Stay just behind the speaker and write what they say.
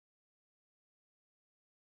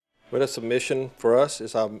Well, that's a mission for us.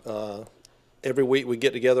 Every week we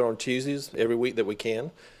get together on Tuesdays, every week that we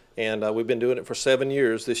can, and we've been doing it for 7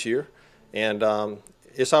 years this year, and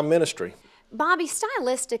it's our ministry. Bobby,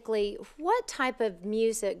 stylistically, what type of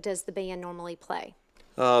music does the band normally play?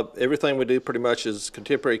 Everything we do pretty much is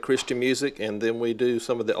contemporary Christian music, and then we do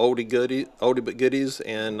some of the oldie but goodies,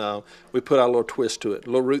 and we put our little twist to it, a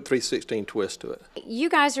little Route 316 twist to it. You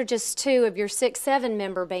guys are just two of your 6-7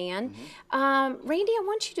 member band. Randy, I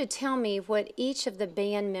want you to tell me what each of the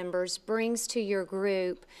band members brings to your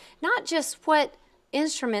group, not just what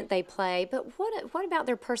instrument they play, but what about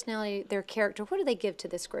their personality, their character? What do they give to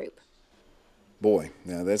this group? Boy,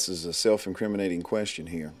 now this is a self-incriminating question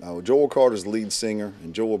here. Joel Carter's the lead singer,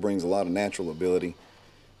 and Joel brings a lot of natural ability,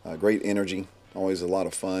 great energy, always a lot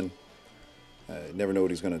of fun. Never know what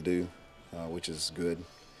he's going to do, which is good.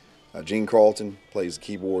 Gene Carlton plays the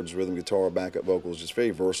keyboards, rhythm guitar, backup vocals, just very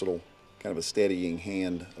versatile, kind of a steadying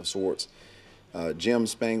hand of sorts. Jim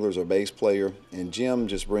Spangler's our bass player, and Jim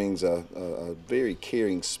just brings a very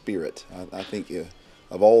caring spirit. I think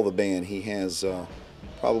of all the band, he has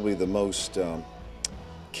probably the most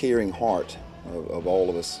caring heart of all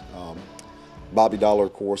of us. Bobby Dollar,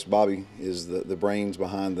 of course. Bobby is the brains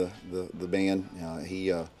behind the band.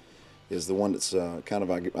 He is the one that's kind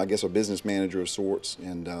of, I guess, a business manager of sorts,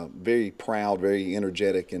 and very proud, very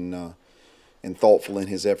energetic, and thoughtful in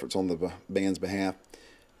his efforts on the band's behalf.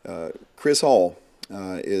 Chris Hall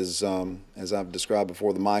is, as I've described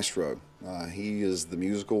before, the maestro. He is the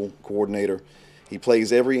musical coordinator. He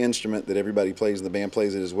plays every instrument that everybody plays in the band,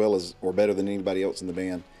 plays it as well as or better than anybody else in the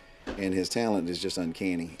band, and his talent is just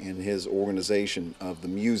uncanny, and his organization of the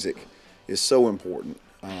music is so important.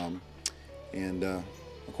 Of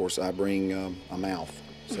course, I bring a mouth,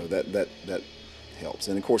 so that helps.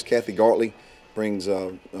 And of course, Kathy Gartley brings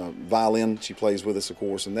violin. She plays with us, of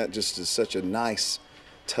course, and that just is such a nice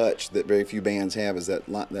touch that very few bands have, is that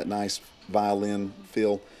nice violin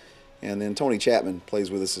feel. And then Tony Chapman plays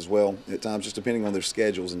with us as well at times, just depending on their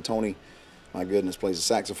schedules. And Tony, my goodness, plays a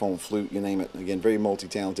saxophone, flute, you name it. Again, very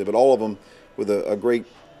multi-talented, but all of them with a great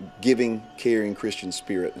giving, caring Christian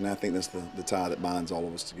spirit. And I think that's the tie that binds all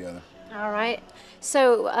of us together. All right.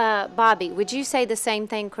 So, Bobby, would you say the same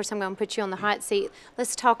thing? Of course, I'm going to put you on the hot seat.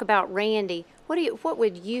 Let's talk about Randy. What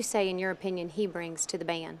would you say, in your opinion, he brings to the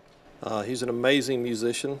band? He's an amazing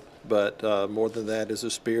musician, but more than that is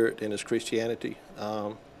his spirit and his Christianity.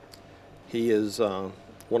 He is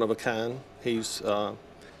one of a kind.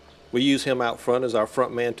 We use him out front as our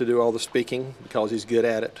front man to do all the speaking because he's good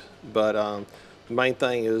at it. But the main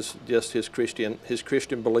thing is just his Christian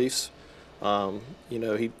beliefs. You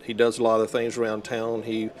know, he does a lot of things around town.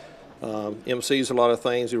 He MCs a lot of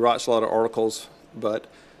things. He writes a lot of articles, but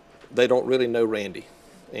they don't really know Randy.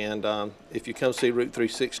 And if you come see Route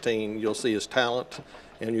 316, you'll see his talent,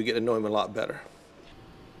 and you get to know him a lot better.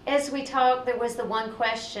 As we talked, there was the one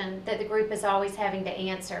question that the group is always having to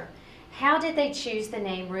answer. How did they choose the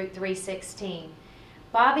name Route 316?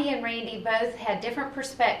 Bobby and Randy both had different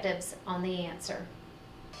perspectives on the answer.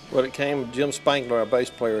 Well, Jim Spangler, our bass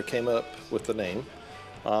player, came up with the name.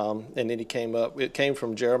 And then it came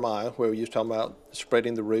from Jeremiah, where he was talking about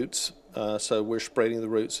spreading the roots. So we're spreading the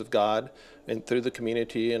roots of God and through the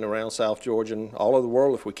community and around South Georgia and all over the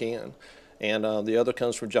world if we can. And the other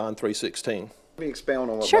comes from John 3:16. Let me expound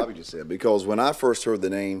on what Sure. Bobby just said, because when I first heard the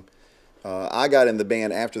name, I got in the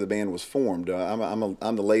band after the band was formed.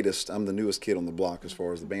 I'm the latest, I'm the newest kid on the block as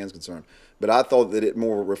far as the band's concerned. But I thought that it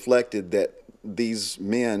more reflected that these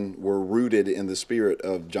men were rooted in the spirit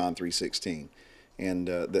of John 3:16, and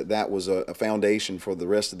that was a foundation for the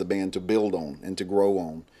rest of the band to build on and to grow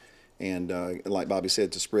on. And like Bobby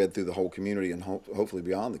said, to spread through the whole community and hopefully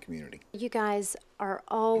beyond the community. You guys are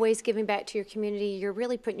always giving back to your community. You're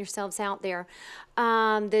really putting yourselves out there.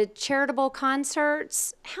 The charitable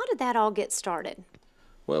concerts, how did that all get started?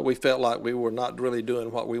 Well, we felt like we were not really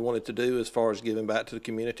doing what we wanted to do as far as giving back to the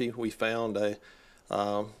community. We found a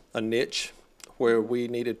niche where we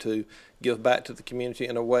needed to give back to the community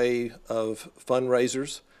in a way of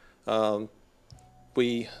fundraisers.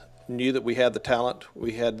 We knew that we had the talent,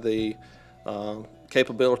 we had the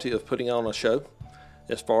capability of putting on a show,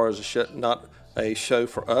 as far as not a show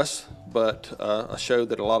for us, but a show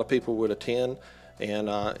that a lot of people would attend, and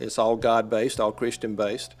it's all God-based, all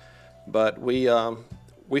Christian-based. But we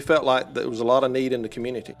felt like there was a lot of need in the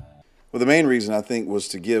community. Well, the main reason, I think, was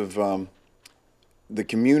to give the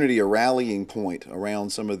community a rallying point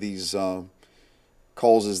around some of these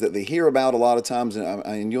causes that they hear about a lot of times,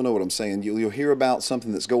 and you'll know what I'm saying. You'll hear about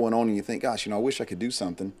something that's going on and you think, gosh, I wish I could do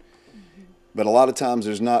something. But a lot of times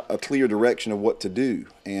there's not a clear direction of what to do.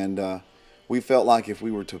 And we felt like if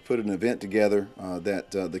we were to put an event together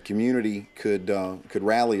that the community could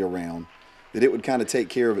rally around, that it would kind of take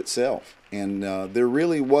care of itself. And there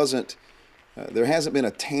really wasn't, there hasn't been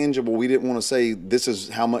a tangible, we didn't want to say this is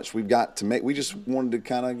how much we've got to make. We just wanted to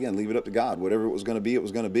kind of, again, leave it up to God. Whatever it was going to be, it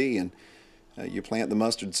was going to be. And you plant the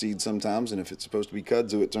mustard seed sometimes, and if it's supposed to be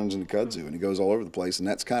kudzu, it turns into kudzu, and it goes all over the place. And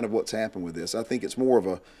that's kind of what's happened with this. I think it's more of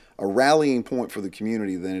a rallying point for the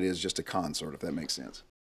community than it is just a concert, if that makes sense.